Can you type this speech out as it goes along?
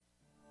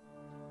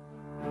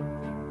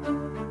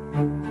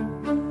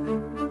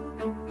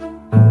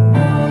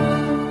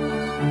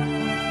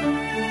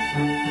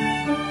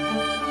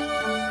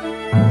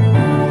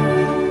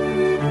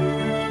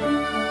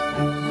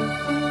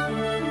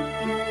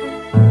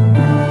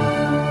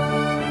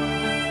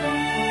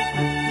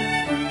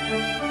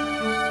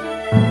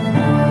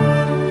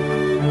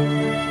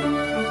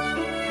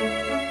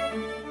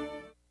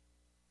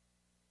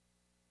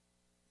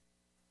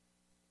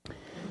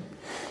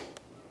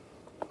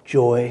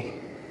Joy.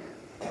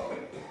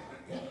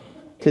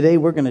 Today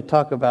we're going to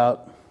talk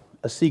about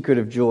a secret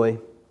of joy.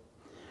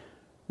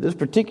 This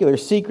particular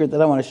secret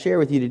that I want to share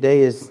with you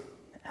today is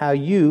how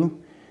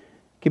you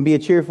can be a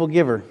cheerful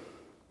giver.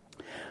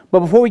 But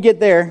before we get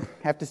there,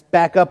 I have to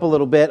back up a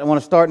little bit. I want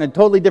to start in a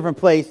totally different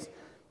place,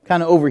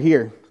 kind of over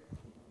here.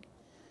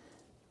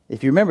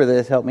 If you remember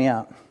this, help me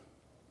out.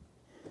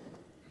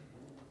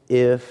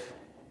 If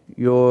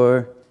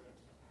you're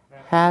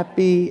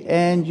happy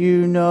and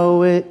you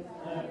know it.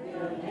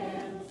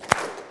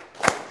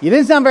 You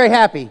didn't sound very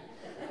happy.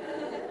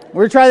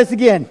 We're going to try this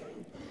again.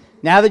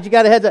 Now that you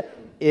got a heads up.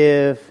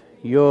 If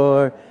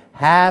you're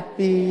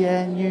happy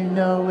and you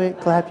know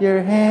it, clap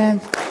your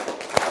hands.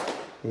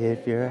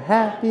 If you're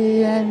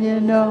happy and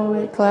you know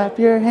it, clap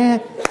your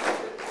hands.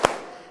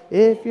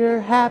 If you're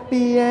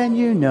happy and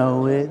you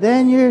know it,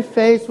 then your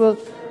face will...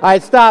 All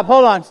right, stop.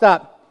 Hold on,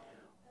 stop.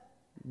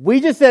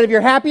 We just said if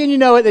you're happy and you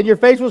know it, then your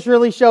face will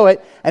surely show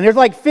it. And there's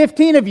like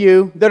 15 of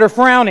you that are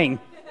frowning.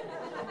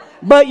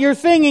 But you're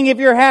singing if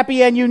you're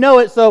happy and you know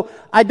it, so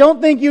I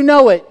don't think you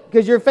know it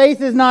because your face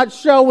is not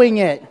showing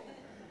it. All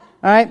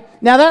right?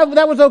 Now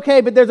that was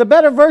okay, but there's a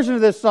better version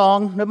of this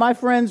song that my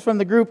friends from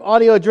the group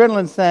Audio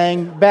Adrenaline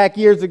sang back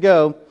years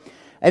ago.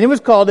 And it was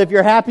called If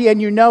You're Happy and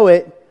You Know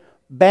It,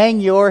 Bang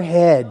Your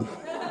Head.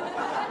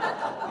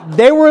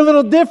 They were a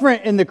little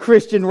different in the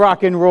Christian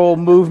rock and roll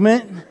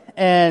movement,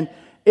 and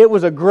it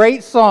was a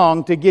great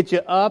song to get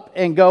you up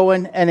and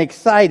going and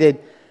excited.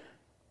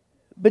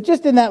 But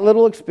just in that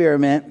little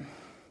experiment,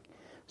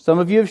 some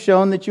of you have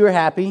shown that you are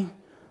happy.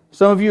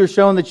 Some of you have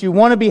shown that you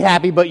want to be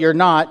happy, but you're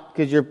not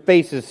because your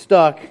face is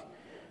stuck.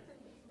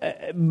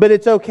 But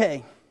it's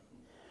okay.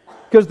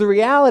 Because the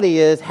reality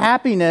is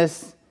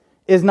happiness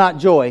is not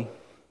joy.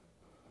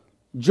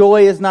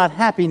 Joy is not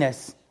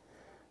happiness.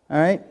 All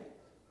right?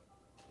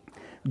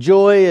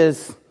 Joy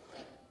is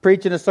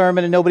preaching a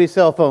sermon and nobody's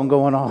cell phone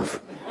going off.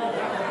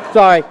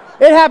 Sorry.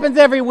 It happens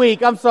every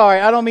week. I'm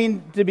sorry. I don't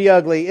mean to be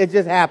ugly. It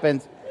just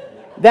happens.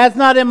 That's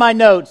not in my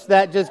notes.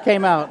 That just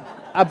came out.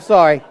 I'm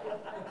sorry.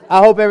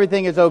 I hope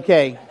everything is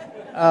okay.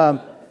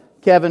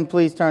 Kevin,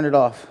 please turn it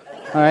off.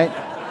 All right?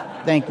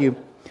 Thank you.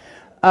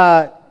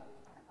 I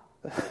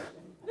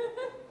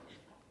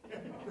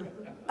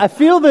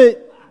feel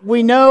that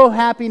we know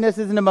happiness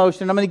is an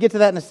emotion. I'm going to get to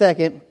that in a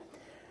second.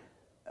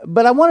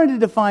 But I wanted to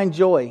define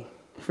joy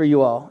for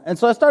you all. And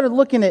so I started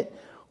looking at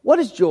what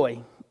is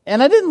joy.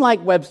 And I didn't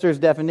like Webster's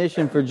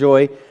definition for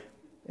joy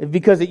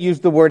because it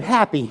used the word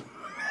happy.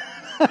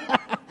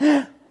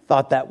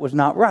 Thought that was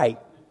not right.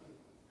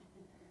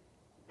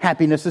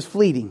 Happiness is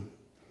fleeting.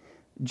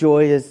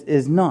 Joy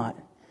is not.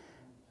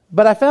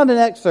 But I found an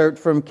excerpt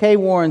from Kay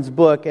Warren's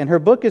book, and her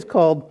book is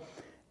called,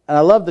 and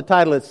I love the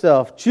title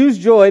itself, Choose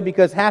Joy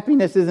Because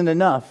Happiness Isn't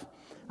Enough.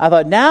 I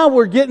thought, now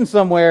we're getting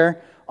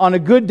somewhere on a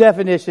good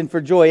definition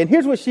for joy. And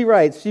here's what she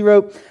writes. She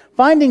wrote,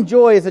 finding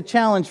joy is a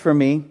challenge for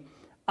me.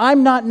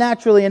 I'm not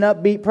naturally an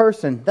upbeat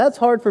person. That's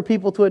hard for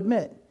people to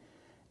admit.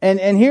 And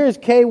here's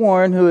Kay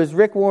Warren, who is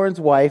Rick Warren's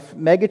wife,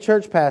 mega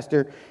church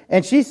pastor,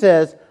 and she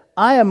says,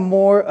 I am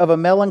more of a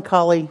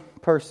melancholy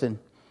person.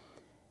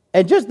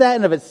 And just that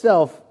in of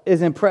itself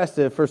is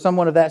impressive for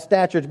someone of that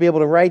stature to be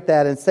able to write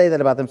that and say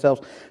that about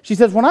themselves. She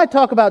says, when I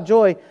talk about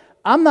joy,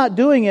 I'm not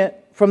doing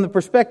it from the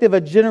perspective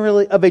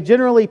of a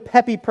generally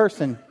peppy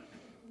person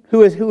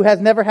who has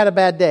never had a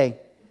bad day.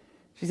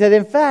 She said,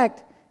 in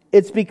fact,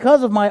 it's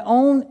because of my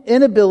own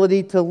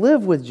inability to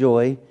live with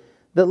joy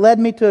that led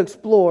me to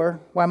explore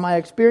why my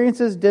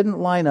experiences didn't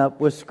line up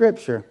with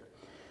Scripture.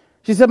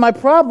 She said, my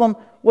problem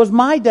was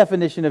my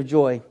definition of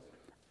joy.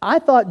 I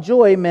thought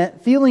joy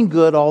meant feeling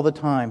good all the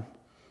time.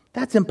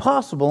 That's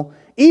impossible,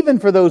 even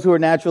for those who are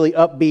naturally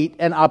upbeat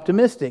and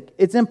optimistic.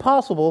 It's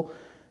impossible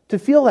to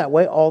feel that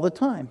way all the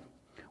time.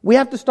 We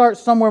have to start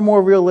somewhere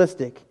more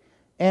realistic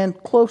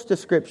and close to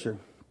Scripture.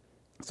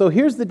 So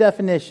here's the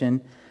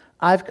definition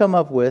I've come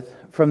up with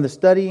from the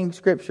studying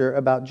Scripture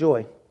about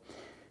joy.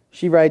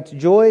 She writes,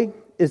 joy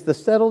is the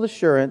settled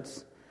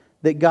assurance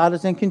that God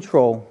is in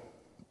control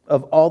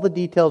of all the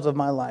details of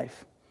my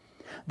life.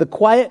 The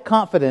quiet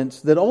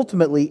confidence that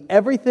ultimately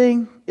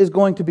everything is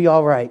going to be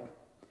all right.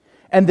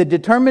 And the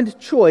determined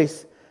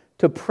choice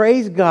to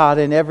praise God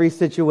in every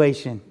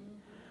situation.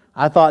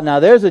 I thought,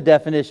 now there's a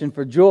definition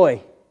for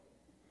joy.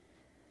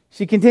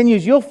 She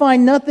continues, you'll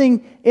find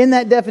nothing in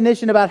that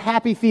definition about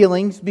happy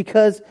feelings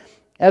because,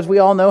 as we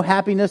all know,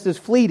 happiness is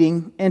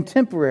fleeting and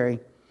temporary.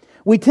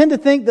 We tend to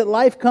think that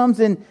life comes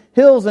in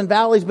hills and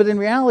valleys, but in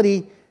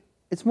reality,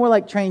 it's more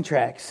like train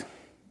tracks.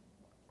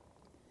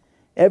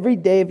 Every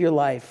day of your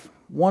life,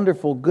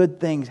 wonderful, good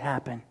things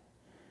happen.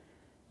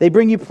 They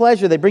bring you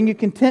pleasure. They bring you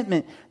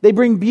contentment. They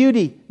bring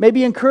beauty,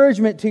 maybe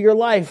encouragement to your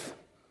life.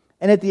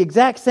 And at the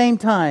exact same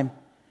time,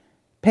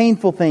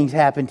 painful things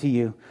happen to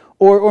you.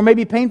 Or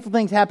maybe painful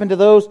things happen to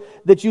those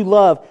that you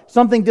love.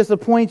 Something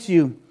disappoints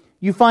you.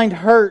 You find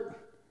hurt,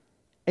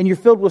 and you're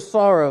filled with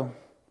sorrow.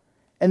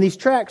 And these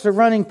tracks are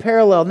running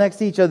parallel next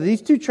to each other.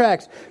 These two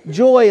tracks,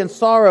 joy and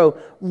sorrow,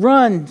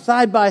 run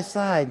side by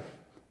side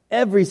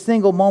every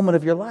single moment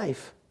of your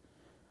life.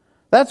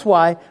 That's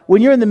why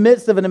when you're in the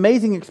midst of an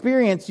amazing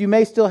experience, you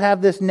may still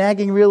have this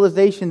nagging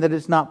realization that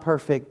it's not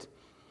perfect.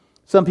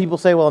 Some people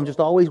say, well, I'm just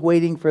always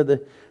waiting for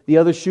the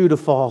other shoe to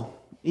fall,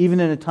 even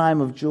in a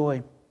time of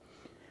joy.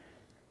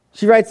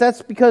 She writes,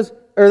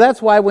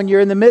 that's why when you're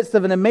in the midst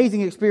of an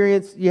amazing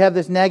experience, you have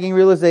this nagging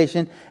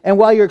realization. And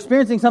while you're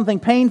experiencing something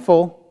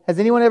painful, has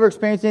anyone ever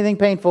experienced anything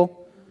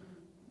painful?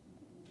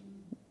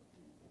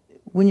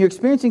 When you're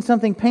experiencing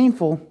something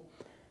painful,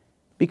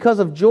 because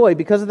of joy,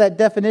 because of that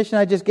definition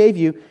I just gave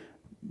you,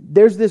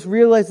 there's this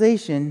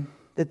realization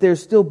that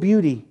there's still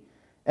beauty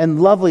and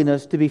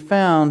loveliness to be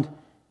found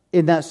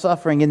in that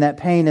suffering, in that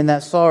pain, in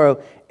that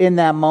sorrow, in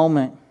that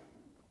moment.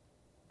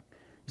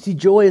 You see,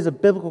 joy is a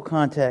biblical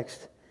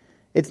context.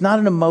 It's not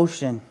an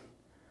emotion.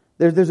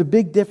 There's a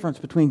big difference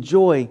between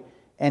joy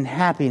and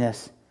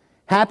happiness.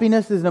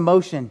 Happiness is an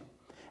emotion.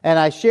 And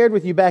I shared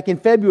with you back in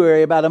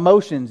February about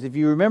emotions. If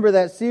you remember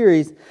that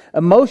series,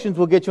 emotions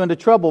will get you into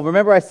trouble.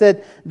 Remember I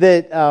said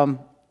that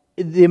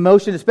the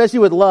emotion, especially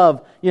with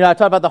love, I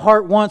talked about the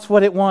heart wants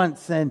what it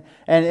wants and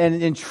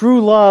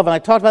true love. And I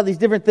talked about these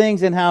different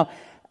things and how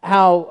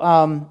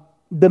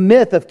the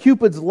myth of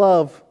Cupid's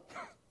love,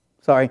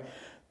 sorry,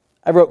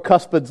 I wrote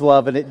Cuspid's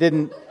love and it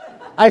didn't,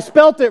 I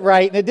spelt it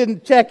right and it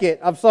didn't check it.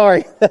 I'm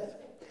sorry.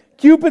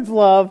 Cupid's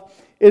love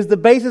is the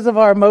basis of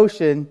our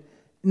emotion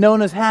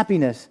known as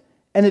happiness.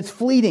 And it's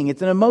fleeting.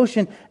 It's an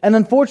emotion. And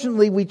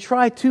unfortunately, we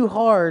try too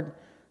hard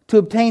to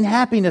obtain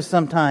happiness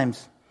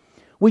sometimes.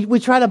 We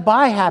try to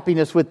buy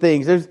happiness with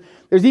things.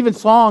 There's even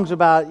songs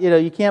about,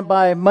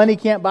 money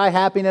can't buy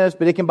happiness,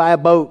 but it can buy a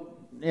boat.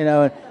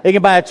 It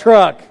can buy a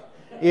truck.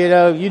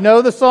 You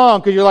know the song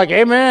because you're like,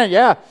 amen,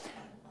 yeah.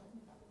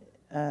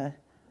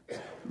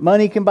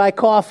 Money can buy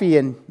coffee,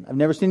 and I've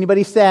never seen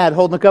anybody sad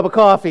holding a cup of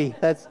coffee.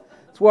 That's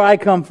where I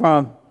come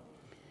from.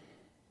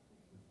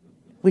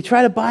 We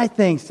try to buy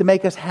things to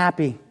make us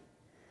happy.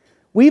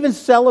 We even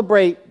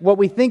celebrate what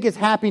we think is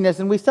happiness,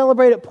 and we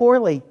celebrate it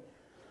poorly.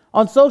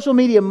 On social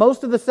media,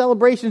 most of the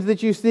celebrations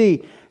that you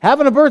see,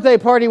 having a birthday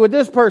party with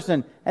this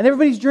person, and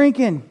everybody's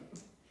drinking.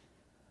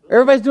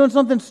 Everybody's doing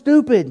something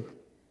stupid.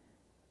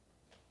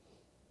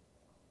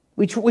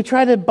 We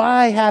try to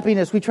buy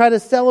happiness. We try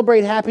to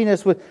celebrate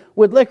happiness with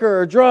liquor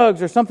or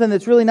drugs or something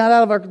that's really not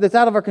out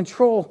of our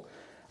control.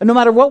 And no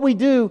matter what we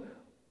do,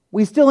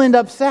 we still end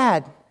up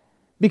sad.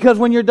 Because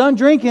when you're done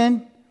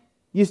drinking,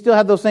 you still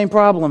have those same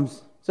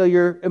problems. So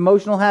your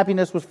emotional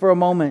happiness was for a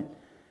moment.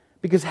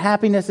 Because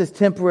happiness is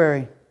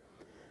temporary.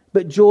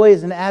 But joy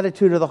is an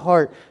attitude of the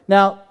heart.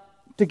 Now,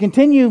 to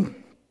continue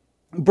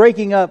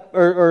breaking up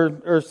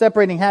or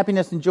separating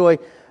happiness and joy,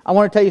 I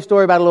want to tell you a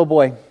story about a little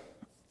boy.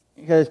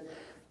 Because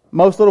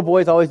most little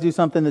boys always do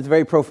something that's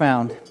very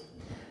profound.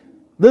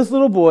 This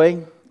little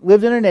boy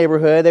lived in a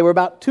neighborhood. They were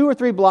about 2 or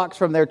 3 blocks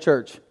from their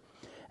church.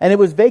 And it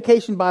was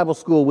Vacation Bible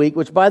School week,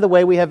 which, by the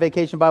way, we have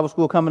Vacation Bible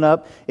School coming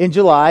up in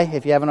July.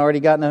 If you haven't already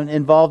gotten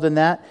involved in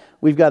that,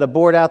 we've got a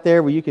board out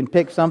there where you can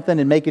pick something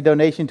and make a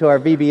donation to our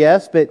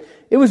VBS. But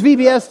it was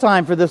VBS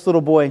time for this little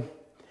boy.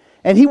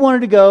 And he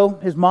wanted to go.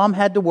 His mom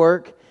had to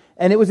work.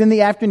 And it was in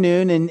the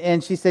afternoon.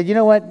 And she said, you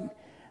know what?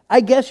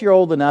 I guess you're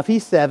old enough.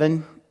 He's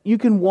 7. You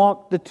can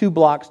walk the 2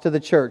 blocks to the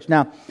church.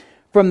 Now,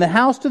 from the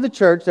house to the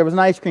church, there was an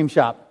ice cream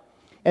shop.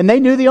 And they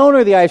knew the owner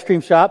of the ice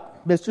cream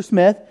shop, Mr.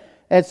 Smith.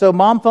 And so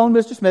Mom phoned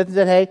Mr. Smith and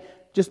said, hey,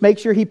 just make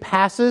sure he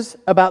passes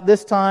about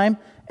this time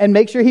and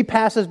make sure he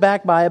passes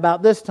back by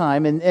about this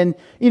time. And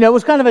it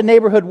was kind of a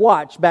neighborhood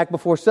watch back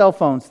before cell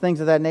phones, things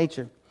of that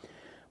nature.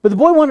 But the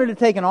boy wanted to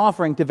take an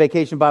offering to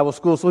Vacation Bible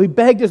School, so he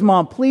begged his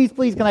mom, please,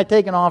 can I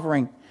take an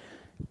offering?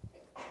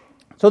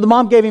 So the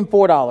mom gave him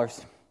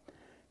 $4.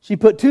 She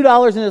put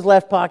 $2 in his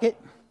left pocket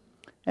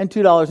and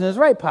 $2 in his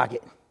right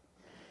pocket.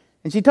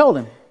 And she told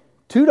him,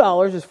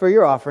 $2 is for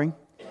your offering.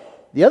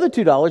 The other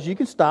 $2 you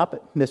can stop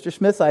at Mr.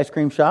 Smith's ice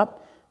cream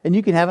shop and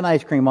you can have an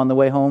ice cream on the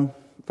way home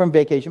from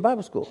Vacation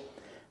Bible School.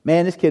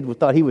 Man, this kid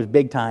thought he was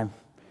big time.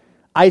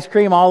 Ice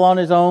cream all on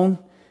his own,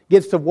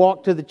 gets to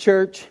walk to the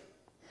church.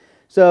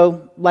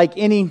 So like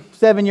any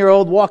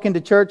 7-year-old walking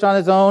to church on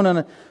his own on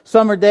a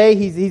summer day,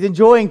 he's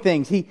enjoying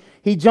things.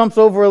 He jumps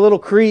over a little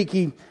creek,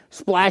 he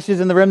splashes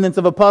in the remnants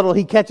of a puddle,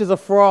 he catches a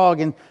frog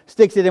and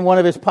sticks it in one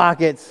of his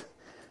pockets.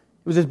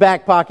 It was his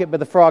back pocket, but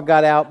the frog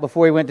got out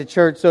before he went to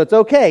church, so it's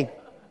okay.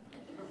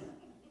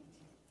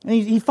 And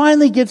he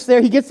finally gets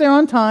there. He gets there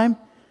on time.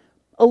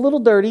 A little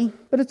dirty,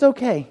 but it's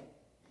okay.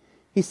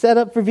 He's set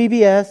up for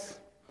VBS.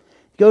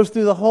 Goes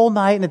through the whole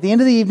night. And at the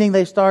end of the evening,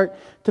 they start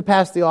to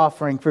pass the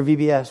offering for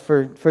VBS,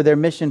 for their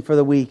mission for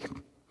the week.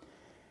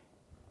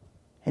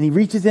 And he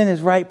reaches in his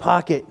right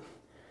pocket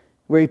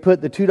where he put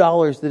the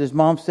 $2 that his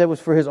mom said was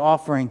for his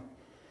offering.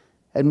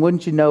 And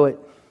wouldn't you know it,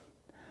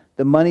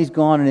 the money's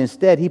gone. And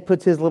instead, he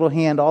puts his little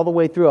hand all the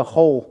way through a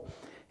hole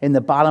in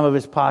the bottom of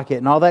his pocket.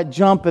 And all that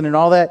jumping and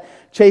all that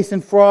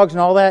chasing frogs and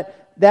all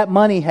that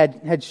money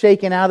had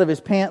shaken out of his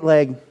pant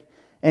leg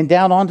and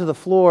down onto the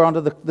floor,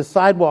 onto the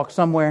sidewalk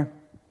somewhere.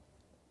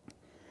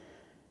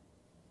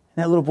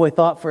 And that little boy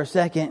thought for a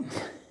second.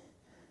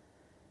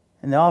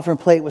 And the offering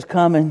plate was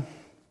coming. And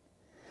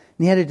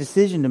he had a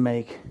decision to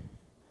make.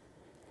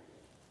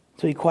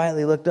 So he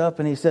quietly looked up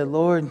and he said,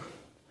 Lord,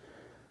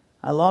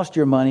 I lost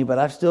your money, but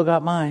I've still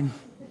got mine.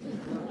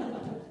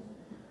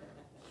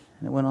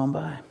 And it went on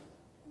by.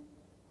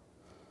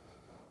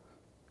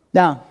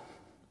 Now,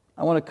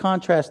 I want to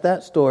contrast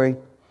that story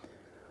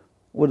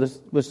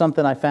with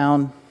something I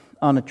found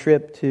on a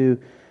trip to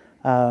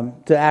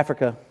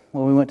Africa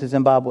when we went to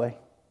Zimbabwe.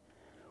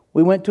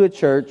 We went to a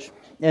church,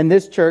 and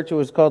this church, it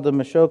was called the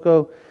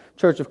Mashoko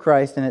Church of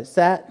Christ, and it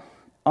sat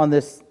on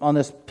this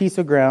piece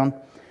of ground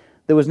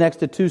that was next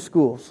to two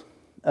schools,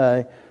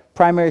 a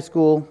primary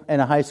school and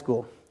a high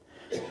school.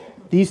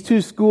 These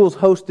two schools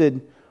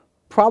hosted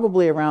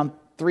probably around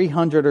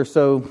 300 or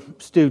so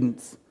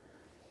students.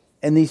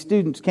 And these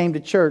students came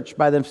to church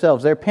by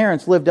themselves. Their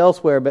parents lived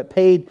elsewhere but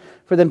paid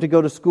for them to go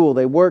to school.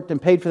 They worked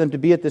and paid for them to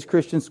be at this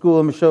Christian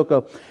school in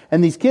Mashoko.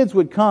 And these kids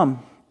would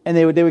come, and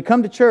they would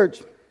come to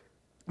church.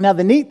 Now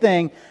the neat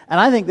thing, and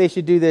I think they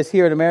should do this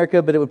here in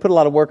America, but it would put a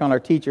lot of work on our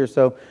teachers,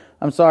 so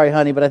I'm sorry,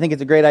 honey, but I think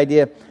it's a great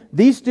idea.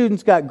 These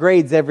students got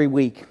grades every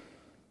week.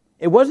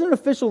 It wasn't an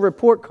official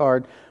report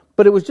card,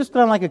 but it was just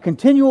kind of like a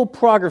continual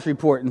progress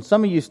report. And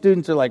some of you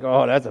students are like,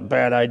 oh, that's a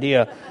bad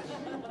idea.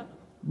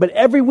 But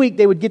every week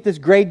they would get this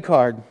grade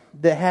card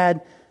that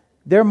had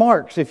their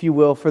marks, if you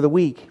will, for the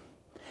week.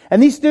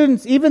 And these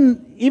students,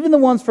 even the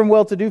ones from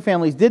well-to-do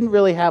families, didn't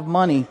really have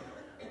money.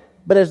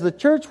 But as the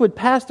church would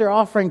pass their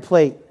offering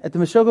plate at the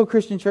Mashoko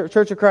Christian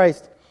Church of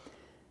Christ,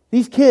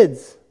 these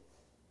kids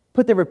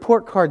put their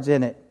report cards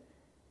in it,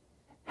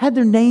 had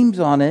their names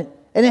on it,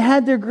 and it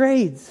had their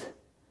grades.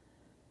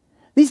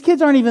 These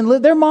kids aren't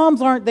even, their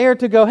moms aren't there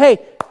to go,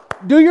 hey,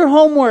 do your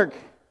homework,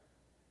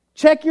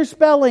 check your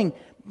spelling.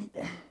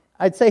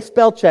 I'd say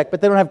spell check, but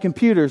they don't have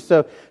computers,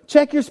 so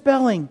check your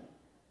spelling.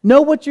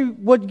 Know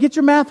get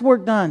your math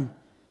work done.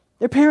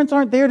 Their parents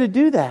aren't there to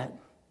do that.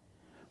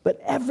 But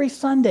every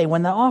Sunday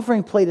when the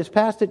offering plate is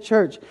passed at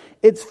church,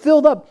 it's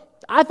filled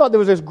up. I thought there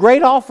was this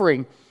great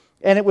offering,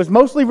 and it was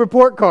mostly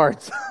report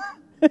cards.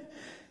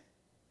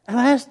 And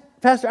I asked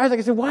Pastor Isaac,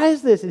 I said, why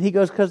is this? And he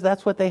goes, because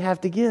that's what they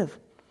have to give.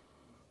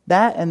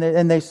 That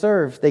and they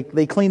serve.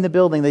 They clean the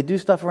building. They do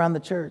stuff around the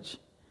church.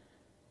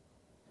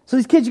 So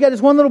these kids, you got this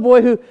one little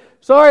boy who,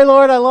 sorry,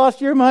 Lord, I lost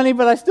your money,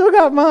 but I still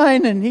got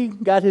mine. And he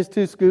got his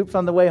 2 scoops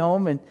on the way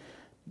home. And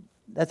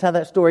that's how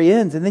that story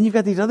ends. And then you've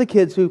got these other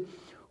kids who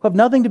have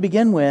nothing to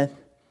begin with.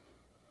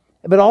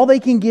 But all they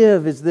can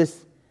give is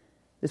this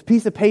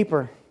piece of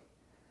paper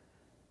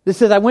that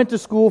says, I went to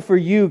school for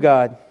you,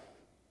 God.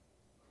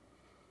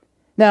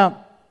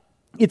 Now,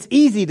 it's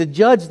easy to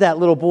judge that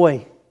little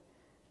boy.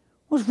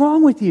 What's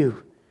wrong with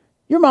you?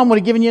 Your mom would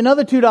have given you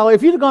another $2.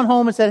 If you'd have gone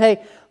home and said,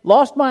 hey,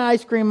 lost my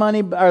ice cream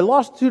money, or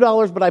lost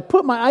 $2, but I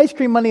put my ice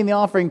cream money in the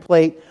offering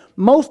plate,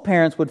 most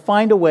parents would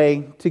find a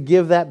way to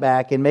give that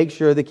back and make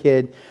sure the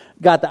kid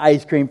got the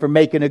ice cream for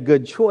making a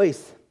good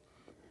choice.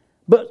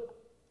 But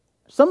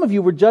some of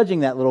you were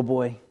judging that little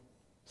boy.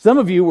 Some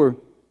of you were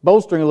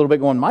bolstering a little bit,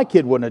 going, my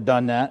kid wouldn't have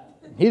done that.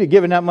 He'd have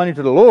given that money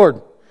to the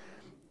Lord.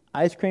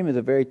 Ice cream is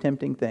a very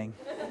tempting thing.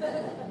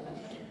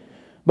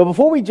 But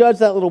before we judge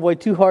that little boy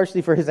too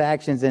harshly for his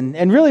actions,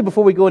 and really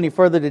before we go any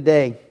further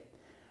today,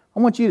 I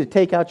want you to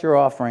take out your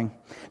offering.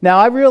 Now,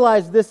 I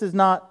realize this is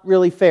not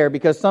really fair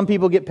because some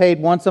people get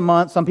paid once a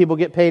month, some people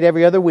get paid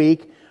every other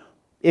week.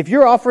 If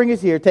your offering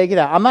is here, take it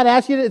out. I'm not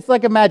asking you, it's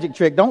like a magic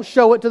trick. Don't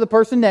show it to the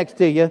person next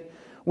to you.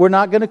 We're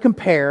not going to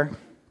compare,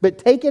 but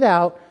take it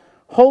out,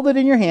 hold it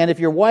in your hand. If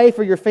your wife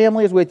or your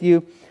family is with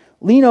you,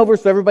 lean over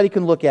so everybody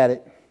can look at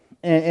it.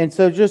 And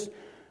so just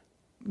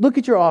look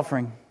at your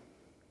offering.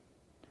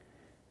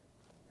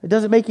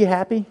 Does it make you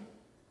happy?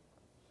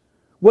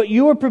 What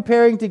you are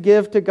preparing to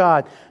give to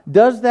God,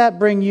 does that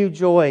bring you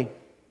joy?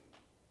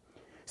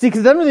 See, because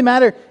it doesn't really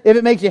matter if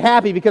it makes you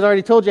happy, because I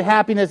already told you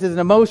happiness is an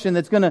emotion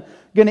that's going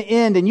to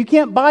end, and you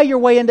can't buy your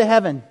way into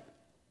heaven.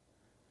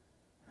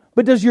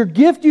 But does your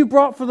gift you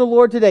brought for the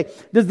Lord today,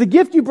 does the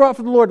gift you brought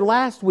for the Lord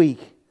last week,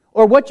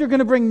 or what you're going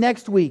to bring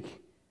next week,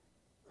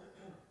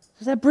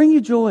 does that bring you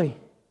joy?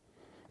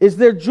 Is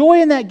there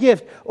joy in that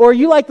gift? Or are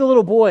you like the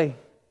little boy?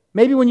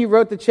 Maybe when you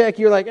wrote the check,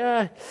 you're like,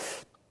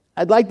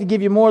 I'd like to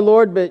give you more,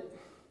 Lord, but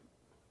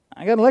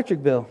I got an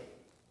electric bill.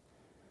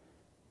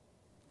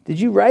 Did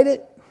you write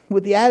it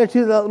with the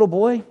attitude of that little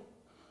boy?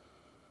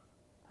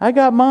 I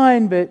got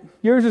mine, but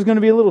yours is going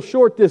to be a little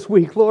short this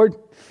week, Lord.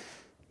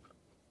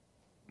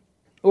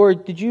 Or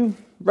did you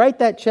write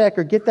that check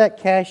or get that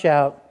cash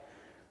out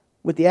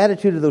with the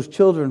attitude of those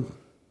children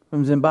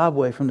from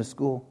Zimbabwe from the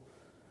school?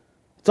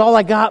 It's all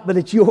I got, but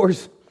it's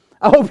yours.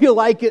 I hope you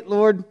like it,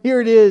 Lord. Here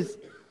it is.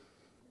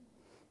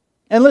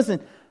 And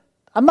listen,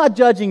 I'm not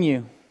judging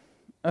you,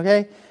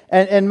 okay?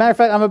 And matter of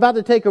fact, I'm about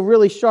to take a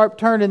really sharp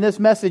turn in this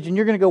message, and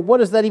you're going to go, what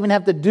does that even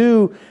have to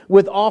do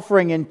with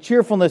offering and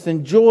cheerfulness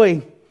and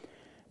joy?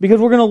 Because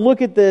we're going to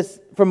look at this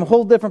from a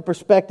whole different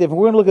perspective.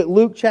 We're going to look at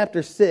Luke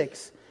chapter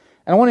 6.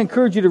 And I want to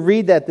encourage you to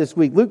read that this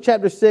week. Luke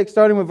chapter 6,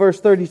 starting with verse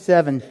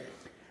 37.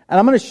 And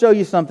I'm going to show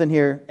you something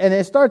here. And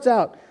it starts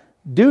out,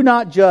 do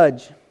not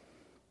judge.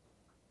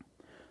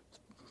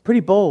 Pretty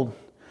bold.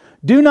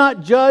 Do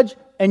not judge,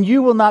 and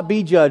you will not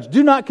be judged.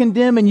 Do not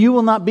condemn, and you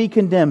will not be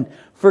condemned.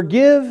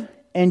 Forgive,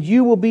 and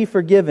you will be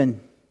forgiven.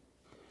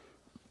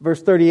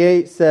 Verse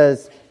 38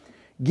 says,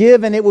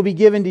 give, and it will be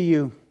given to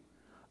you.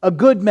 A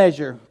good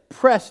measure,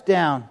 pressed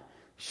down,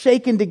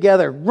 shaken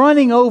together,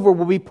 running over,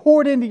 will be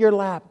poured into your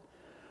lap.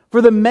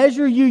 For the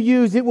measure you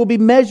use, it will be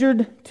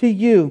measured to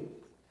you.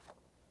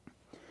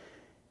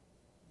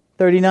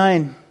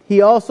 39,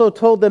 he also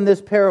told them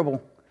this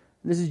parable.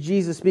 This is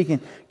Jesus speaking.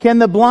 Can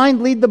the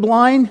blind lead the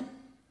blind?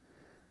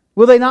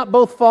 Will they not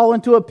both fall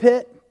into a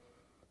pit?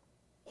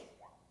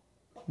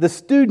 The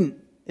student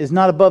is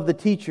not above the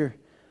teacher,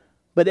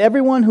 but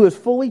everyone who is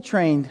fully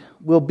trained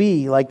will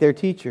be like their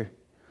teacher.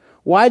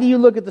 Why do you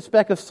look at the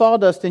speck of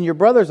sawdust in your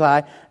brother's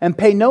eye and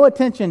pay no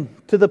attention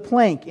to the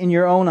plank in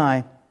your own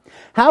eye?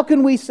 How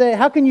can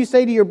you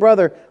say to your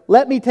brother,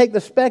 let me take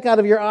the speck out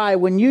of your eye,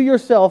 when you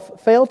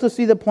yourself fail to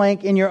see the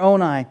plank in your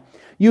own eye?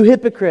 You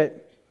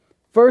hypocrite,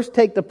 first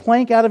take the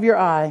plank out of your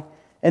eye,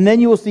 and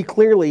then you will see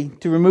clearly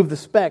to remove the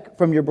speck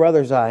from your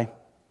brother's eye.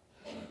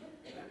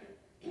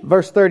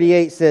 Verse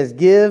 38 says,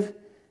 give,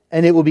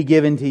 and it will be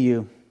given to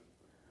you.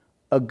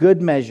 A good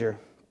measure,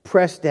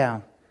 pressed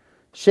down,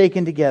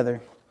 shaken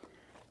together,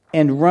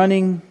 and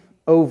running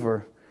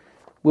over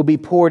will be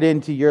poured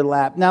into your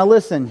lap. Now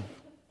listen,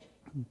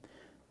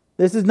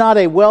 this is not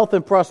a wealth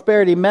and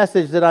prosperity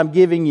message that I'm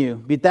giving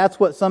you, but that's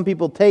what some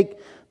people take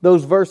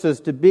those verses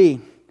to be.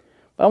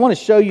 But I want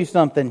to show you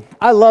something.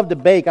 I love to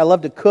bake. I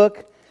love to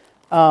cook.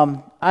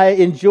 I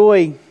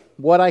enjoy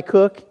what I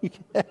cook.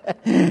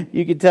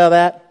 You can tell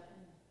that.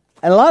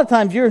 And a lot of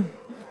times your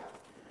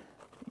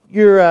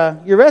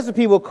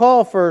recipe will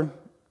call for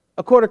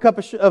a quarter cup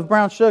of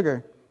brown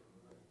sugar.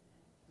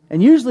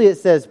 And usually it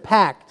says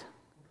packed.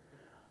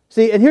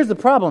 See, and here's the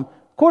problem.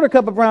 Quarter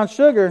cup of brown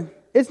sugar,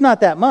 it's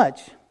not that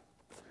much.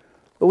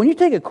 But when you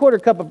take a quarter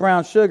cup of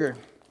brown sugar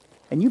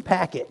and you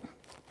pack it,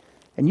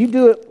 and you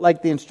do it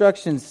like the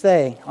instructions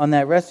say on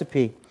that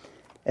recipe,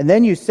 and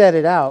then you set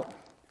it out,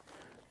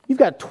 you've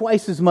got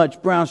twice as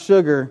much brown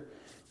sugar.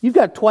 You've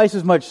got twice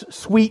as much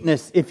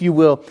sweetness, if you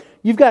will.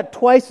 You've got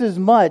twice as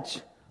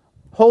much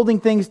holding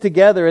things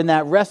together in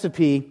that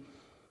recipe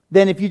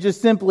than if you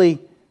just simply,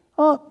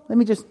 let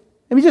me just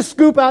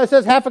scoop out. It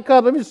says half a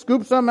cup. Let me just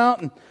scoop some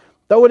out and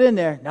throw it in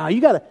there. Now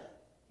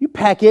you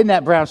pack in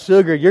that brown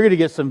sugar. You're going to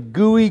get some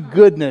gooey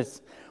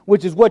goodness,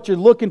 which is what you're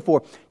looking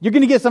for. You're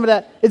going to get some of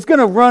that. It's going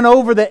to run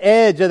over the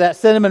edge of that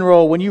cinnamon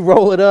roll when you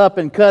roll it up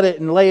and cut it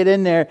and lay it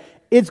in there.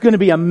 It's going to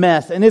be a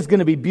mess, and it's going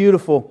to be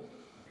beautiful.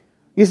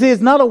 You see,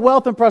 it's not a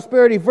wealth and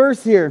prosperity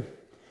verse here.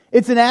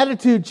 It's an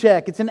attitude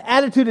check. It's an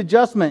attitude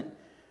adjustment.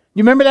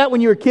 You remember that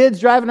when you were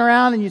kids driving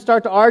around and you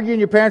start to argue and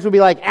your parents would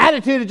be like,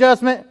 attitude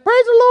adjustment,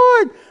 praise the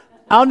Lord.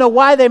 I don't know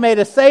why they made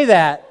us say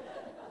that.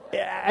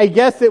 I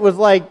guess it was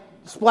like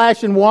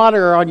splashing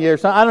water on you or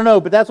something. I don't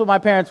know, but that's what my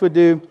parents would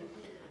do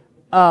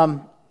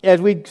as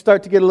we'd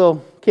start to get a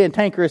little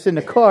cantankerous in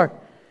the car.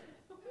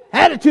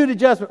 Attitude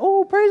adjustment.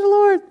 Oh, praise the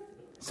Lord.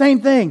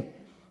 Same thing.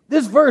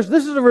 This verse,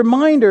 this is a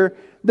reminder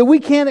that we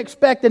can't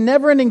expect a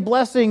never-ending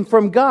blessing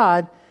from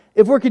God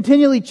if we're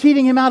continually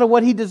cheating Him out of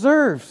what He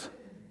deserves.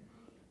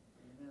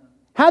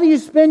 How do you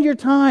spend your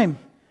time?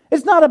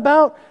 It's not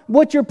about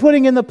what you're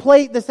putting in the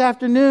plate this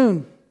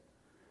afternoon.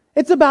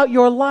 It's about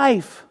your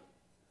life.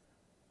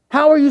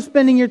 How are you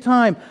spending your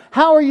time?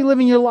 How are you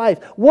living your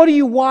life? What are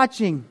you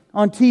watching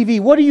on TV?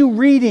 What are you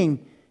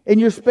reading in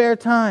your spare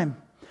time?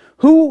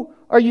 Who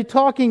are you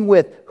talking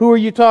with? Who are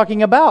you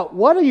talking about?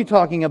 What are you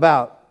talking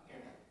about?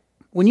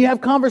 When you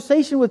have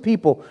conversation with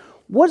people,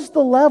 what's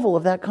the level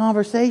of that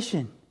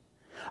conversation?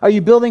 Are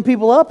you building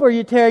people up or are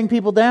you tearing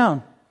people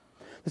down?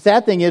 The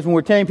sad thing is when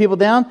we're tearing people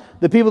down,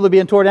 the people that are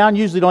being torn down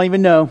usually don't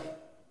even know.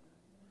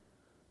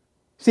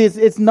 See,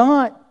 it's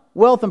not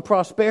wealth and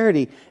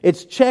prosperity.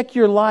 It's check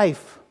your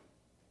life.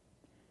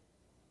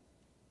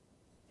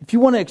 If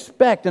you want to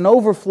expect an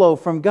overflow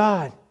from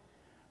God,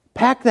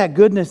 pack that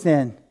goodness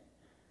in.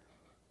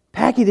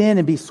 Pack it in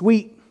and be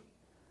sweet.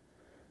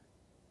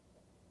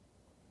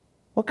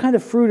 What kind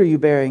of fruit are you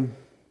bearing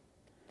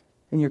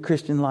in your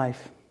Christian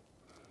life?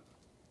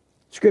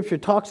 Scripture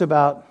talks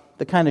about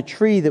the kind of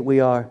tree that we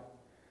are,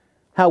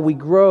 how we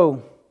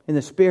grow in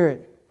the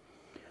Spirit.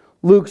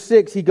 Luke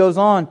 6, he goes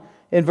on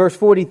in verse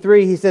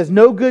 43, he says,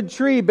 no good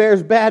tree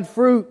bears bad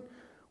fruit.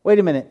 Wait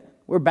a minute,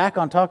 we're back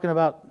on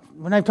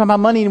we're not talking about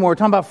money anymore, we're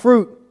talking about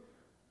fruit.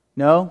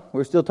 No,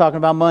 we're still talking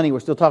about money, we're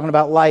still talking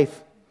about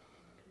life.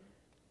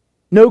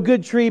 No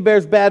good tree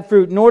bears bad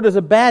fruit, nor does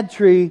a bad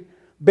tree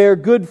bear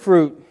good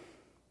fruit.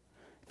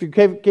 In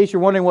case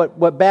you're wondering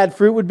what bad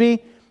fruit would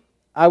be,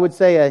 I would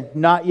say a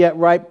not yet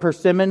ripe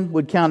persimmon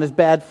would count as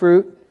bad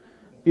fruit.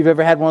 If you've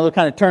ever had one of those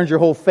kind of turns your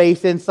whole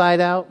face inside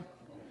out.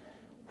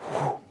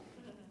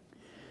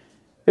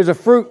 There's a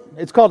fruit,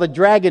 it's called a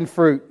dragon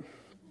fruit.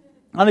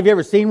 I don't know if you've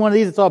ever seen one of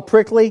these, it's all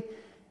prickly.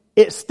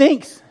 It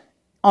stinks.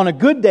 On a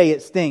good day,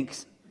 it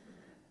stinks.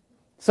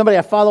 Somebody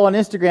I follow on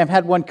Instagram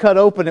had one cut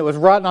open, it was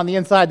rotten on the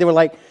inside. They were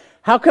like,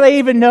 how could I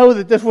even know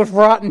that this was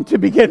rotten to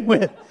begin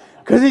with?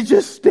 Because it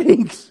just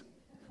stinks.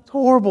 It's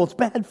horrible, it's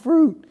bad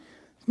fruit.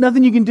 It's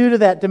Nothing you can do to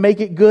that to make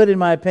it good, in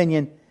my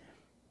opinion.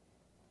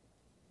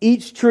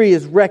 Each tree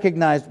is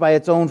recognized by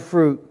its own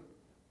fruit.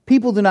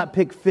 People do not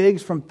pick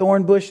figs from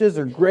thorn bushes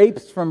or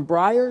grapes from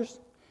briars.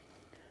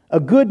 A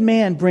good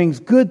man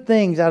brings good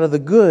things out of the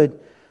good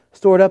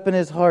stored up in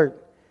his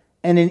heart,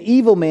 and an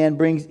evil man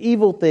brings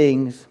evil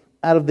things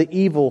out of the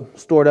evil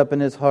stored up in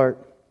his heart.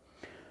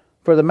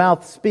 For the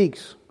mouth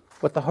speaks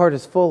what the heart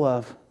is full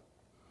of.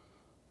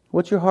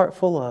 What's your heart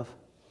full of?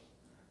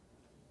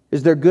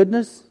 Is there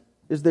goodness?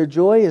 Is there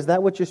joy? Is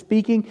that what you're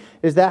speaking?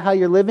 Is that how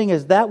you're living?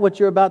 Is that what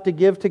you're about to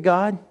give to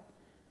God?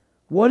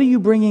 What are you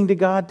bringing to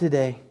God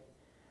today?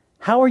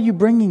 How are you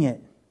bringing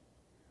it?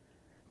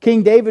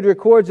 King David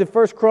records in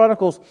 1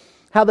 Chronicles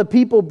how the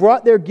people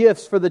brought their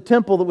gifts for the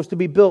temple that was to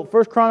be built.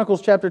 1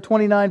 Chronicles chapter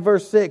 29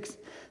 verse 6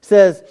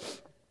 says,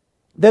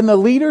 "Then the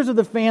leaders of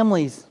the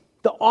families,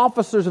 the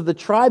officers of the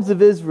tribes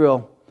of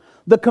Israel,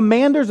 the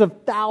commanders of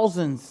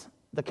thousands,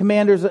 the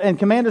commanders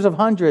of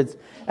hundreds,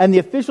 and the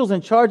officials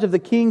in charge of the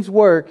king's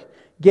work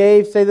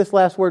gave," say this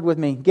last word with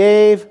me,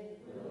 gave.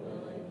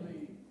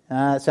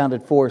 It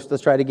sounded forced.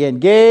 Let's try it again.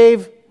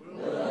 Gave.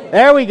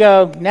 There we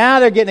go. Now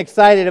they're getting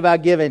excited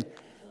about giving.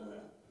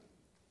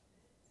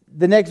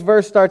 The next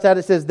verse starts out,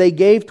 it says, they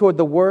gave toward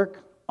the work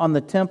on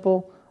the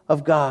temple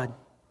of God.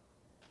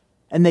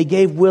 And they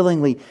gave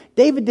willingly.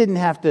 David didn't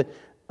have to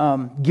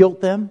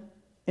guilt them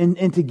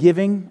into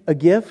giving a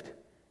gift.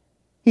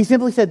 He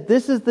simply said,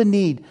 this is the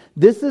need.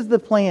 This is the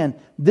plan.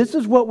 This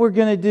is what we're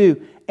going to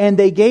do. And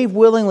they gave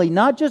willingly,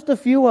 not just a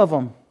few of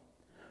them.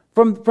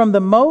 From the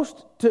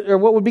most, or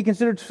what would be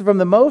considered from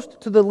the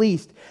most to the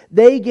least,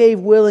 they gave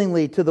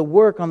willingly to the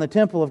work on the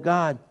temple of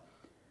God.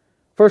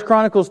 1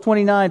 Chronicles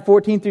 29,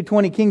 14 through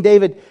 20, King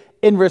David,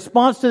 in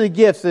response to the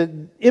gifts,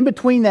 in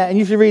between that, and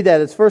you should read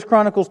that, it's 1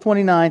 Chronicles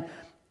 29.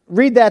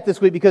 Read that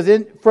this week, because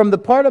from the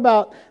part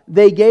about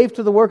they gave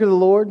to the work of the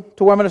Lord,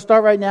 to where I'm going to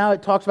start right now,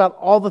 it talks about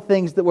all the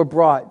things that were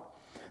brought.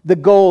 The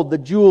gold, the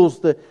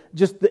jewels,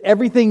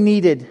 everything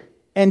needed.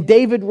 And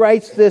David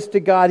writes this to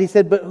God. He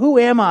said, but who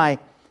am I?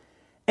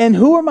 And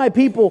who are my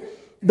people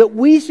that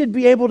we should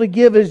be able to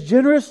give as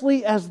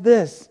generously as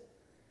this?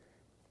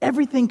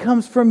 Everything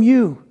comes from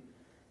you.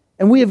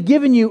 And we have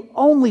given you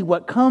only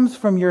what comes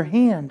from your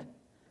hand.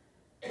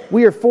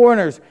 We are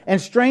foreigners and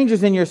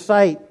strangers in your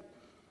sight.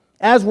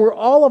 As were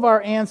all of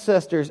our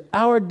ancestors,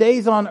 our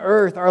days on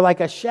earth are like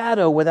a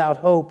shadow without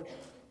hope.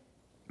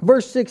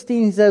 Verse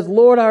 16 says,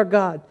 Lord our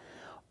God,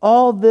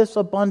 all this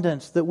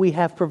abundance that we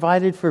have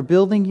provided for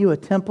building you a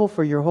temple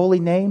for your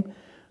holy name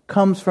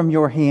comes from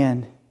your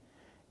hand,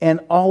 and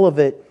all of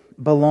it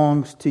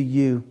belongs to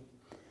you.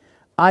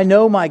 I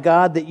know, my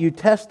God, that you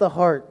test the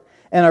heart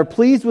and are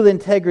pleased with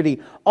integrity.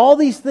 All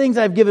these things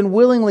I've given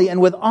willingly and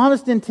with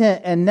honest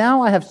intent, and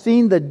now I have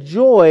seen with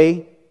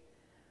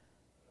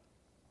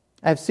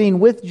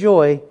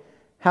joy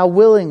how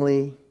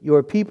willingly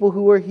your people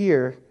who are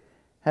here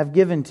have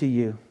given to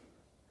you.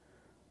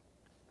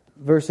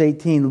 Verse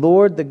 18,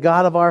 Lord, the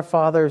God of our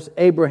fathers,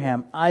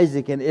 Abraham,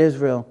 Isaac, and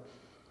Israel,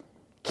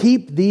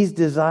 keep these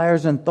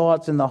desires and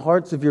thoughts in the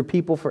hearts of your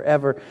people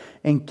forever,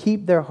 and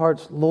keep their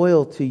hearts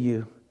loyal to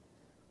you.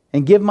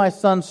 And give my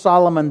son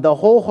Solomon the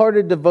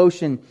wholehearted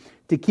devotion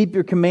to keep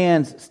your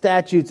commands,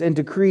 statutes, and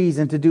decrees,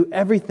 and to do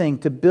everything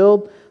to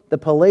build the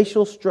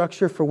palatial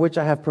structure for which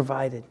I have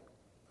provided.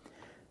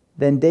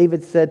 Then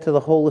David said to the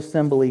whole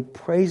assembly,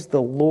 praise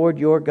the Lord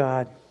your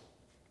God.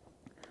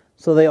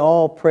 So they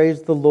all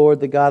praised the Lord,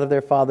 the God of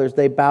their fathers.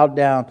 They bowed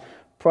down,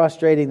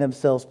 prostrating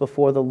themselves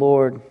before the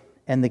Lord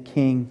and the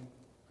king.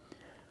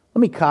 Let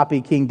me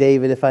copy King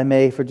David, if I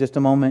may, for just a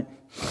moment.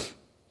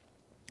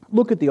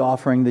 Look at the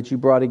offering that you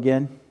brought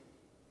again.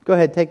 Go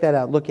ahead, take that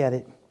out. Look at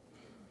it.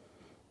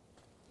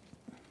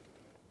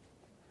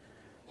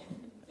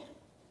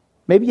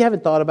 Maybe you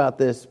haven't thought about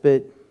this,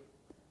 but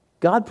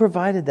God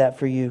provided that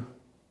for you.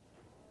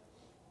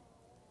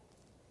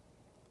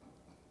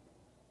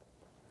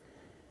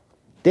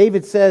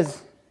 David says,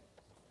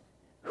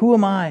 who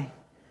am I?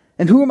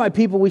 And who are my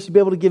people we should be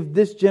able to give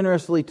this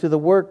generously to the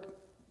work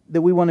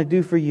that we want to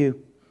do for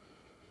you?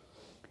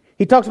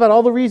 He talks about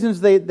all the reasons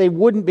they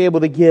wouldn't be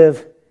able to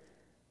give.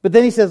 But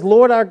then he says,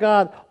 Lord our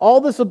God, all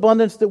this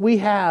abundance that we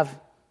have,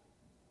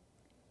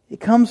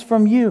 it comes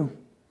from you.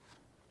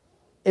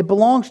 It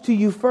belongs to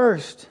you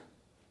first.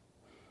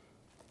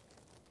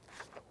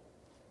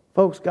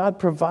 Folks, God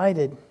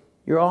provided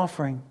your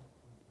offering.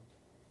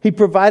 He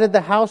provided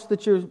the house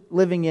that you're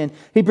living in.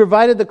 He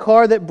provided the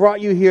car that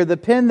brought you here, the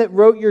pen that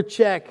wrote your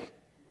check.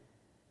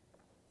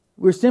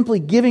 We're simply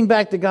giving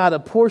back to God a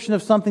portion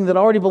of something that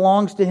already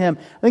belongs to Him.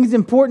 I think it's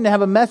important to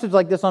have a message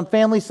like this on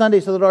Family Sunday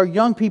so that our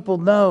young people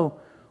know,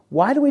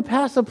 why do we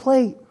pass a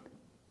plate?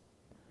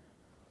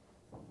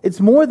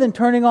 It's more than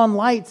turning on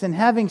lights and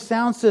having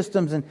sound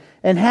systems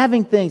and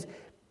having things.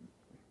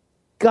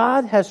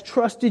 God has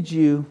trusted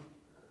you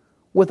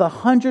with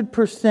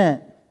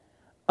 100%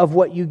 of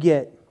what you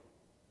get.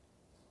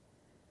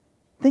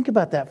 Think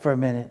about that for a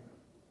minute.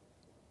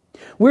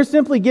 We're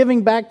simply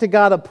giving back to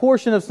God a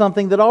portion of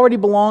something that already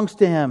belongs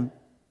to Him.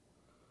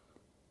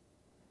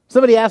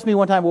 Somebody asked me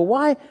one time, well,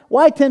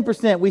 why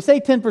 10%? We say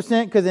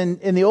 10% because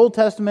in the Old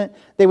Testament,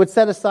 they would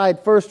set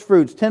aside first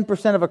fruits,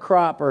 10% of a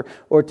crop or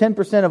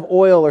 10% of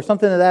oil or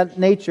something of that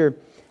nature.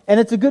 And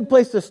it's a good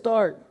place to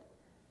start.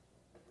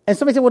 And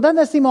somebody said, well, doesn't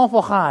that seem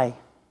awful high?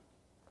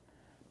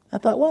 I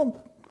thought, well,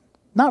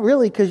 not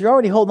really, because you're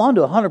already holding on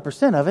to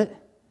 100% of it.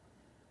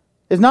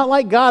 It's not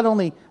like God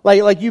only,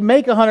 like you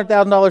make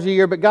 $100,000 a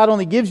year, but God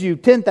only gives you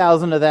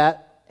 10,000 of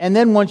that and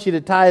then wants you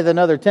to tithe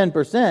another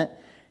 10%.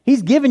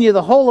 He's giving you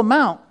the whole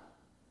amount.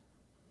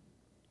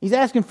 He's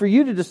asking for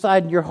you to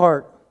decide in your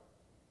heart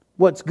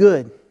what's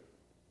good.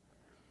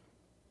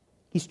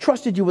 He's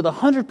trusted you with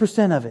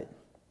 100% of it.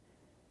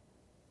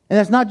 And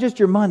that's not just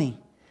your money.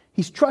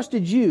 He's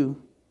trusted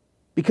you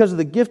because of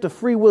the gift of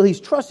free will. He's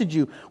trusted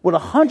you with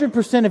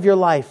 100% of your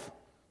life,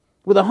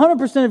 with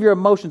 100% of your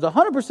emotions,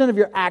 100% of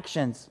your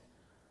actions,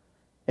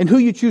 and who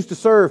you choose to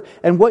serve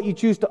and what you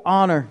choose to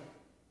honor.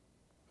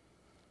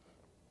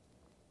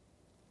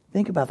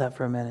 Think about that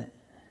for a minute.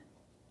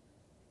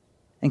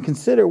 And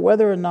consider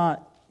whether or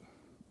not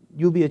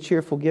you'll be a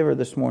cheerful giver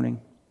this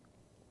morning.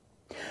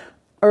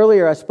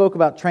 Earlier I spoke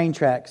about train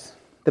tracks,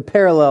 the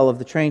parallel of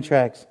the train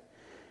tracks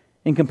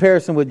in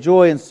comparison with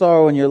joy and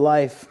sorrow in your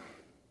life.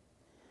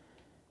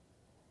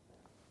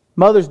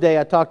 Mother's Day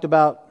I talked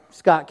about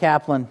Scott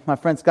Kaplan, my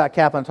friend Scott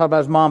Kaplan. I talked about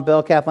his mom,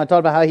 Belle Kaplan. I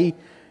talked about how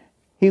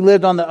he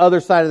lived on the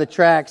other side of the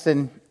tracks,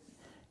 and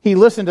he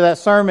listened to that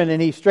sermon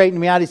and he straightened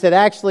me out. He said,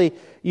 actually,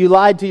 you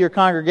lied to your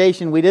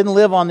congregation. We didn't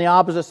live on the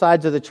opposite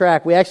sides of the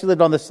track. We actually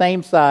lived on the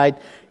same side.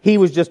 He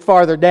was just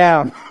farther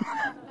down.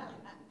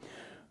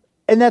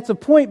 And that's a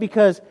point,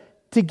 because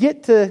to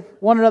get to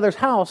one another's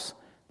house,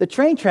 the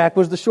train track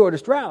was the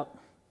shortest route.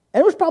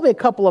 And it was probably a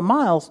couple of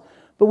miles,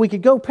 but we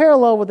could go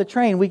parallel with the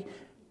train.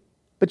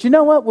 But you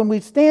know what? When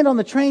we'd stand on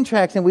the train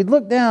tracks and we'd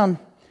look down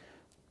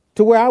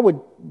to where I would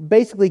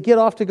basically get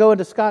off to go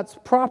into Scott's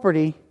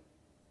property,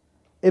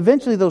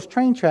 eventually those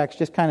train tracks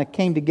just kind of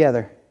came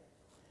together.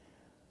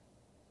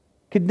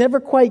 Could never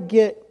quite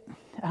get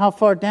how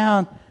far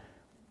down.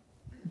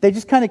 They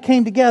just kind of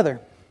came together.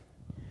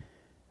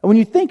 And when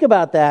you think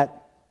about that,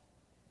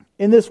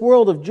 in this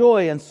world of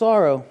joy and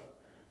sorrow,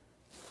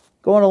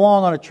 going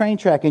along on a train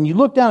track, and you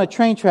look down a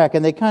train track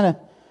and they kind of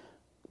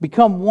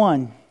become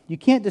one. You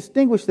can't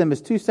distinguish them as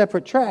two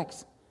separate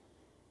tracks.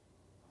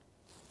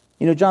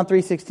 You know, John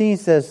 3:16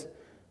 says,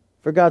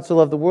 for God so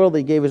loved the world that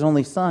He gave His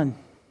only Son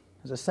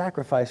as a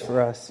sacrifice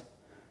for us.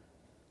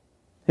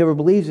 Whoever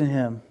believes in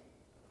Him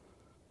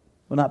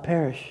will not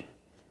perish.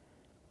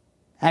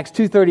 Acts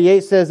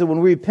 2:38 says that when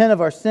we repent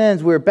of our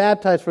sins, we are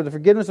baptized for the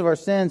forgiveness of our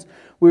sins.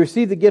 We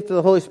receive the gift of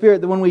the Holy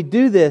Spirit. That when we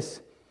do this,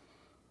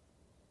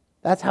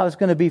 that's how it's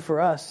going to be for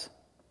us.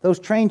 Those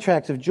train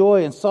tracks of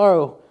joy and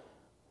sorrow,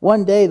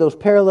 one day those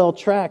parallel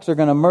tracks are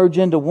going to merge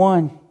into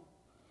one.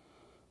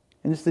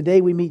 And it's the day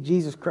we meet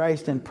Jesus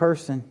Christ in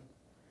person.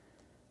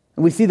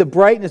 And we see the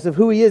brightness of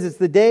who He is. It's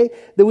the day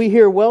that we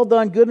hear, well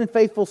done, good and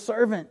faithful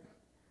servant.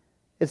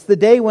 It's the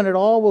day when it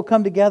all will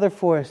come together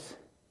for us.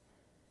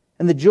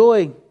 And the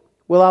joy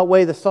will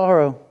outweigh the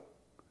sorrow.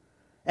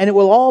 And it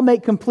will all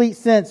make complete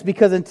sense,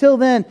 because until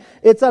then,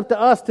 it's up to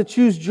us to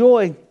choose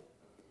joy.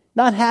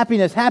 Not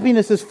happiness.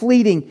 Happiness is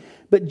fleeting,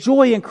 but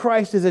joy in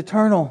Christ is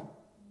eternal.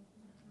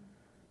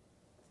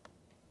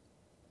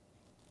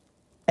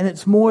 And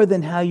it's more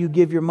than how you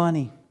give your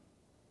money.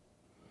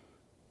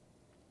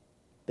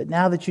 But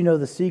now that you know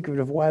the secret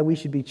of why we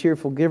should be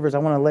cheerful givers, I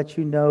want to let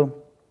you know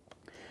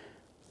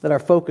that our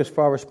focus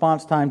for our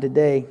response time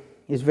today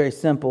is very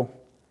simple.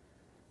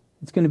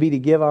 It's going to be to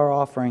give our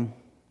offering.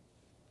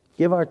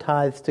 Give our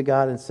tithes to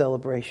God in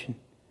celebration.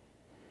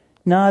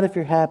 Not if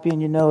you're happy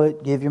and you know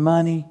it, give your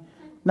money.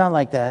 Not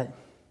like that.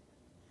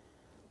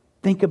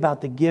 Think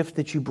about the gift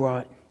that you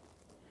brought.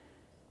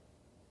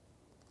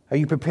 Are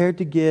you prepared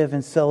to give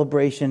in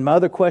celebration? My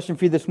other question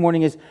for you this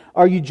morning is,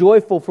 are you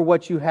joyful for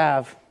what you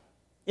have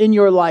in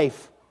your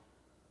life?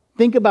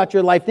 Think about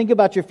your life. Think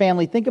about your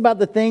family. Think about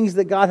the things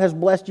that God has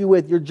blessed you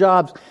with, your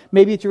jobs.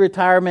 Maybe it's your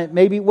retirement,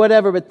 maybe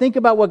whatever, but think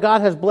about what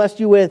God has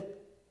blessed you with.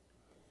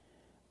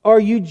 Are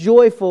you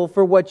joyful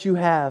for what you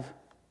have?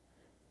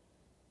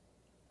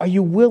 Are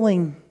you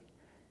willing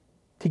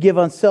to give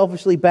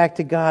unselfishly back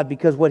to God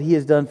because what He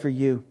has done for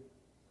you?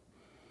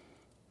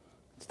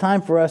 It's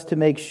time for us to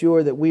make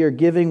sure that we are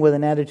giving with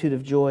an attitude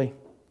of joy.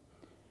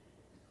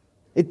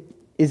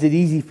 Is it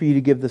easy for you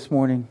to give this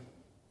morning?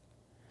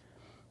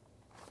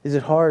 Is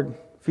it hard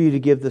for you to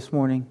give this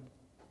morning?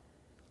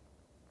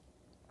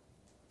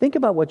 Think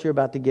about what you're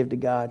about to give to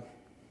God.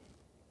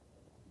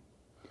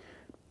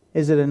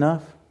 Is it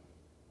enough?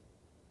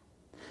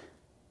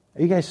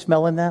 Are you guys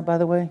smelling that, by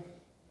the way?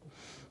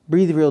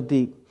 Breathe real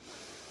deep.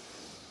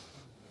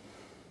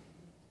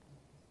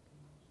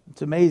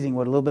 It's amazing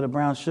what a little bit of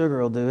brown sugar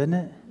will do, isn't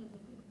it?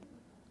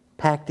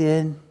 Packed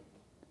in.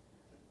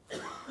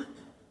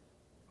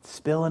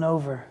 Spilling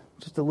over.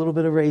 Just a little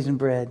bit of raisin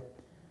bread.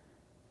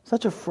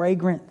 Such a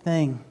fragrant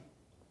thing.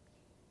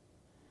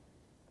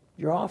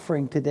 Your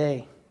offering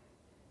today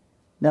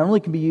not only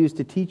can be used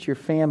to teach your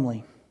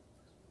family,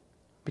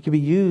 but can be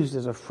used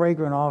as a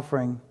fragrant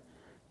offering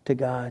to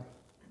God.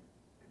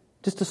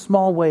 Just a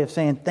small way of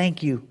saying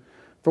thank you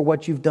for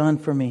what you've done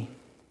for me.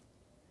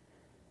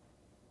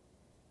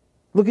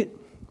 Look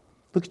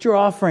at your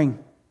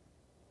offering.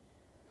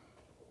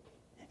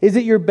 Is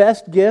it your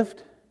best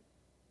gift?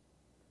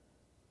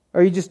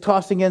 Or are you just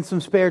tossing in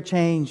some spare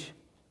change?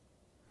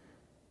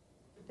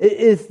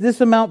 Is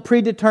this amount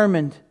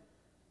predetermined?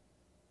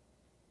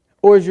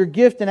 Or is your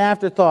gift an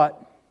afterthought?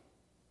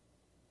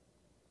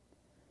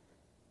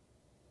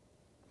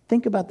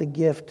 Think about the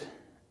gift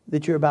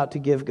that you're about to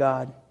give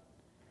God.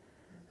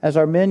 As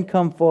our men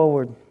come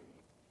forward,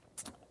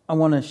 I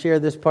want to share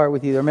this part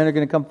with you. Our men are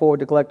going to come forward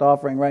to collect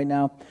offering right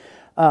now.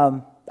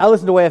 I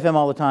listen to WAFM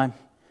all the time.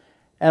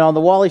 And on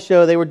the Wally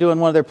show, they were doing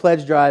one of their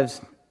pledge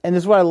drives. And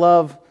this is what I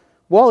love.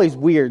 Wally's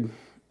weird.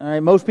 All right?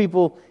 Most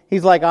people,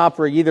 he's like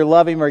Oprah. You either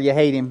love him or you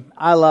hate him.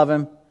 I love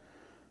him.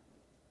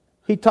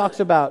 He talks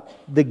about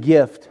the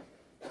gift.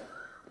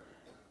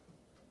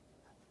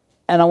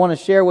 And I want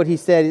to share what he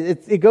said.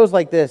 It goes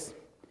like this.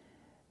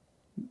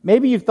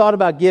 Maybe you've thought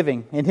about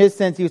giving. In his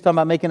sense, he was talking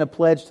about making a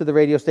pledge to the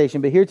radio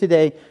station. But here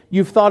today,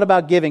 you've thought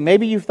about giving.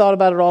 Maybe you've thought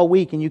about it all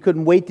week and you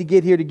couldn't wait to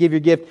get here to give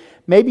your gift.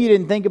 Maybe you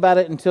didn't think about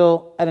it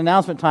until at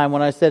announcement time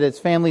when I said it's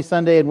Family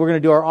Sunday and we're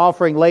going to do our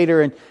offering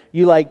later, and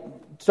you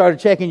started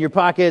checking your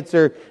pockets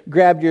or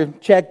grabbed your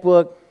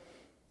checkbook.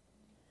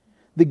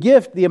 The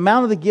gift, the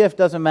amount of the gift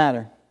doesn't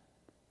matter.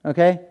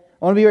 Okay?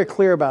 I want to be very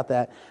clear about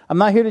that. I'm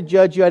not here to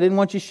judge you. I didn't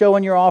want you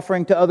showing your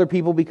offering to other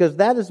people because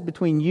that is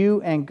between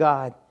you and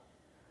God.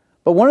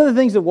 But one of the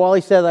things that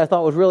Wally said that I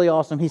thought was really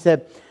awesome, he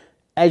said,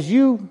 as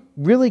you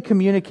really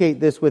communicate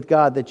this with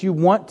God, that you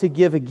want to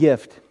give a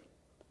gift,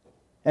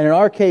 and in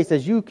our case,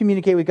 as you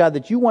communicate with God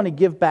that you want to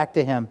give back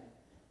to Him,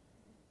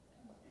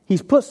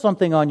 He's put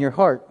something on your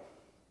heart.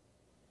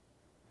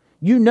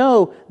 You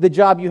know the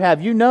job you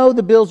have, you know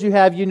the bills you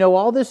have, you know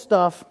all this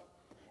stuff,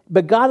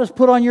 but God has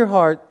put on your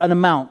heart an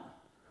amount,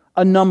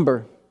 a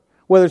number.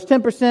 Whether it's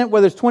 10%,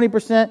 whether it's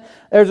 20%.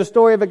 There's a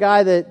story of a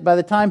guy that by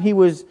the time he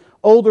was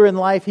older in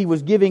life, he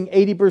was giving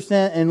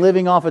 80% and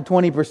living off of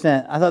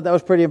 20%. I thought that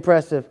was pretty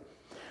impressive.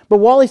 But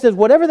Wally says,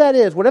 whatever that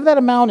is, whatever that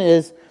amount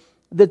is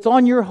that's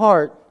on your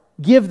heart,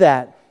 give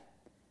that.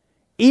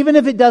 Even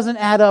if it doesn't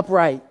add up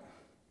right,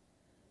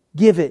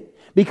 give it.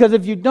 Because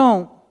if you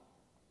don't,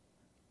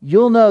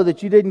 you'll know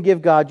that you didn't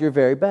give God your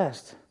very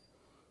best.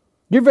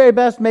 Your very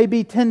best may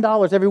be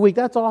 $10 every week.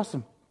 That's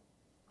awesome.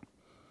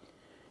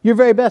 Your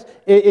very best.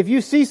 If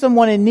you see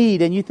someone in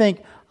need and you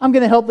think, I'm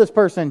going to help this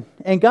person,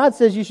 and God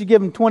says you should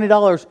give them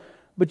 $20,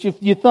 but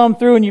you thumb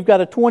through and you've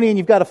got a 20 and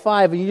you've got a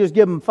 5 and you just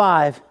give them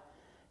 5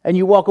 and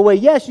you walk away.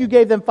 Yes, you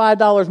gave them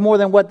 $5 more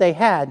than what they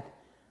had,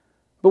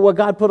 but what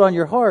God put on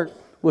your heart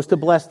was to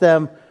bless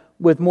them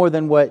with more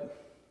than what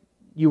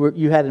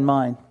you had in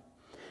mind.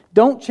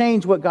 Don't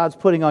change what God's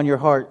putting on your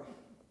heart.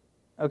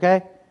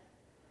 Okay?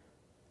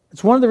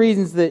 It's one of the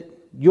reasons that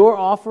your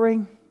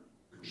offering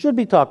should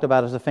be talked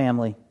about as a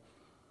family.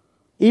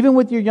 Even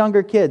with your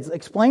younger kids,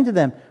 explain to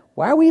them,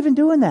 why are we even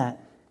doing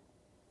that?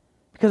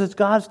 Because it's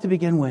God's to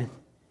begin with.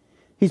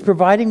 He's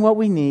providing what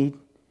we need.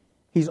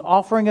 He's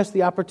offering us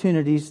the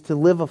opportunities to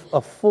live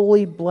a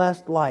fully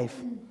blessed life.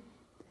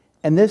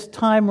 And this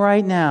time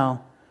right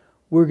now,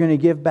 we're going to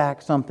give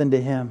back something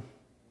to Him.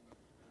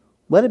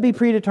 Let it be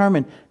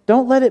predetermined.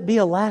 Don't let it be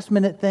a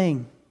last-minute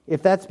thing,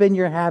 if that's been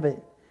your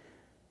habit.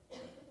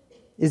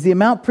 Is the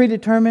amount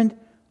predetermined,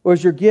 or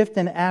is your gift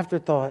an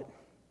afterthought?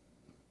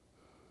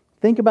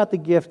 Think about the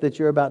gift that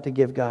you're about to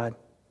give God.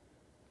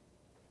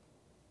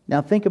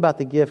 Now think about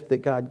the gift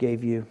that God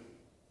gave you.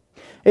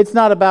 It's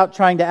not about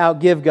trying to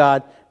outgive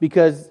God,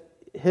 because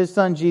His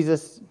Son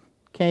Jesus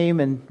came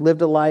and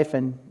lived a life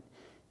and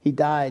He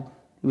died.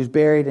 He was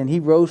buried and He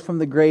rose from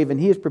the grave and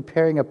He is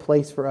preparing a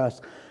place for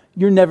us.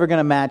 You're never going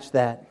to match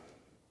that.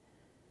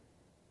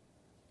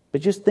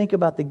 But just think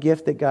about the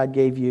gift that God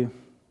gave you.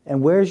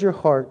 And where's your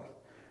heart?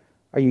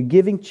 Are you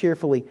giving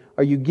cheerfully?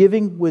 Are you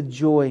giving with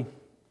joy?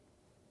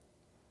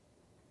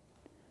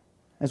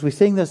 As we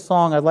sing this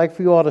song, I'd like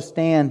for you all to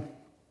stand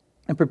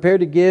and prepare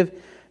to give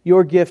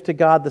your gift to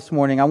God this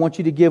morning. I want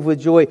you to give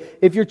with joy.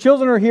 If your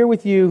children are here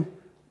with you,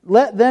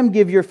 let them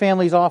give your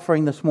family's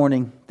offering this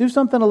morning. Do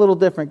something a little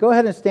different. Go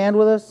ahead and stand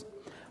with us.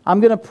 I'm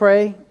going to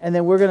pray, and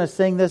then we're going to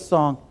sing this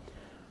song.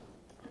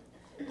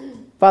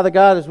 Father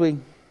God, as we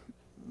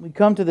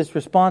come to this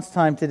response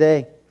time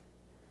today,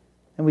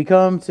 and we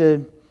come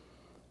to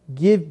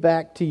give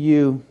back to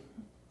you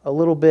a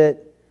little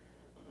bit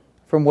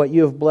from what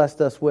you have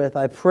blessed us with,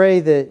 I pray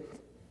that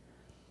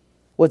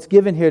what's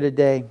given here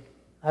today,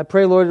 I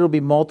pray, Lord, it'll be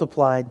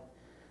multiplied.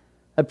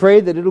 I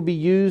pray that it'll be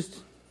used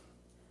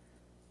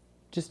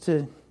just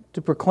to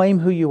proclaim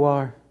who you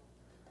are.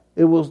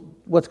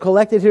 What's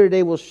collected here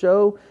today will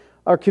show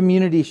our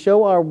community,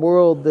 show our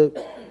world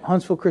that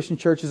Huntsville Christian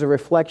Church is a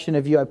reflection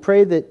of you. I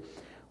pray that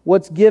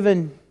what's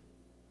given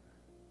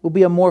will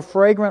be a more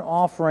fragrant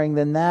offering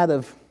than that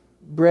of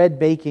bread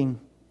baking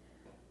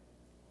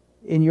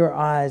in your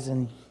eyes.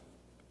 And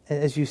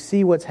as you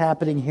see what's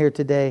happening here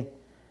today,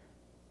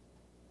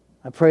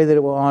 I pray that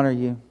it will honor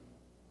you.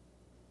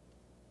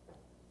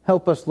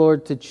 Help us,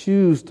 Lord, to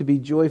choose to be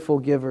joyful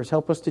givers.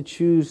 Help us to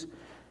choose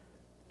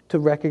to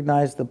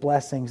recognize the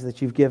blessings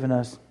that you've given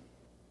us.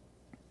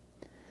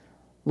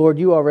 Lord,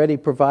 you already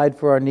provide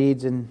for our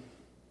needs, and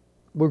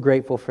we're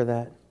grateful for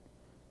that.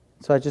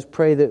 So I just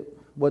pray that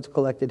what's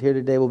collected here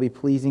today will be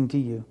pleasing to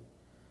you.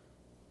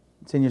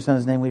 It's in your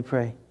Son's name we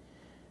pray.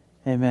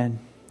 Amen.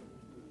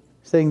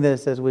 Sing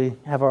this as we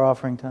have our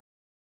offering time.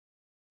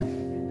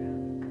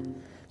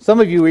 Some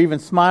of you were even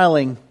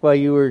smiling while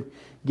you were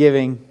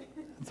giving.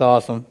 It's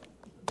awesome.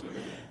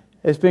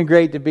 It's been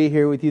great to be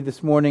here with you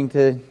this morning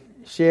to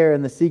share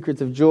in the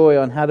secrets of joy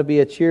on how to be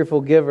a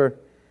cheerful giver.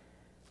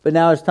 But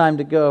now it's time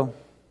to go.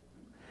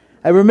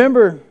 I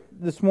remember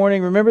this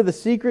morning, the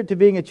secret to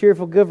being a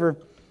cheerful giver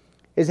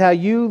is how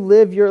you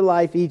live your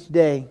life each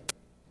day,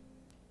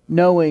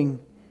 knowing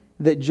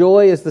that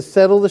joy is the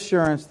settled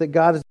assurance that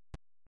God is